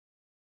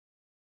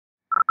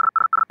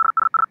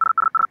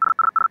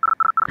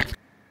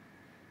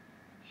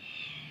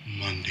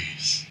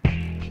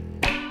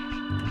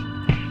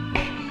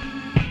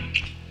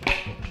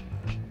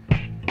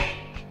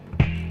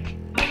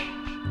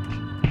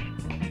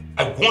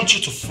I want you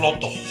to flood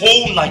the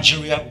whole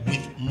Nigeria with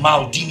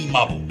Maldini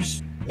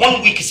marbles.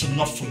 1 week is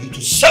enough for you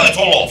to sell it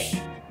all off.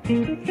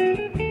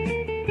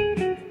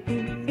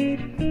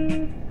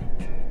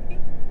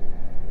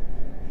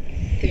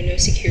 There are no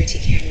security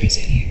cameras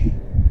in here.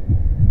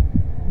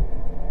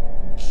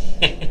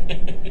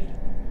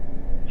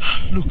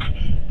 Look,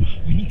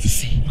 we need to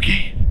see,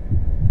 okay?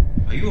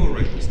 Are you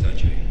alright, Mr.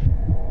 J?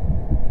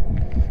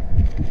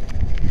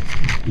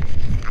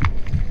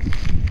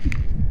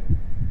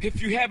 If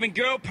you having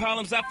girl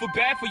problems, I feel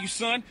bad for you,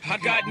 son. I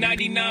got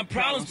 99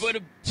 problems, but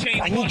a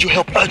change. I need your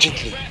help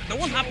urgently. Now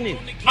what's happening?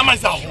 Mama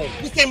is at home.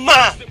 With a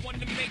man.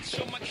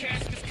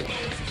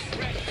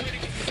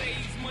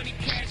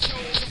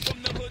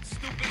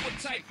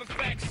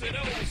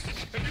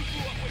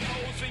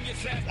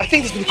 I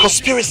think there's been a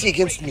conspiracy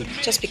against me.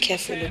 Just be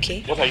careful,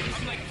 okay? What are you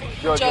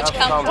doing? George,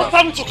 calm down.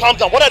 Tell me to calm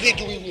down. What are they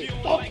doing here?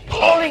 Stop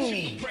calling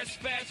me.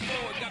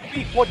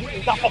 Everybody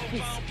in that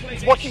office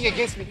is working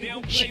against me.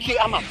 Chike,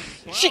 Ama.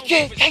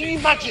 Chike, can you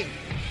imagine?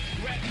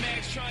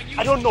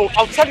 I don't know.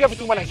 I'll tell you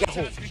everything when I get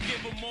home.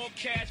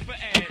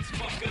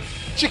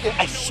 Chike,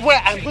 I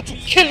swear I'm going to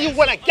kill you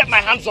when I get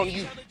my hands on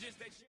you.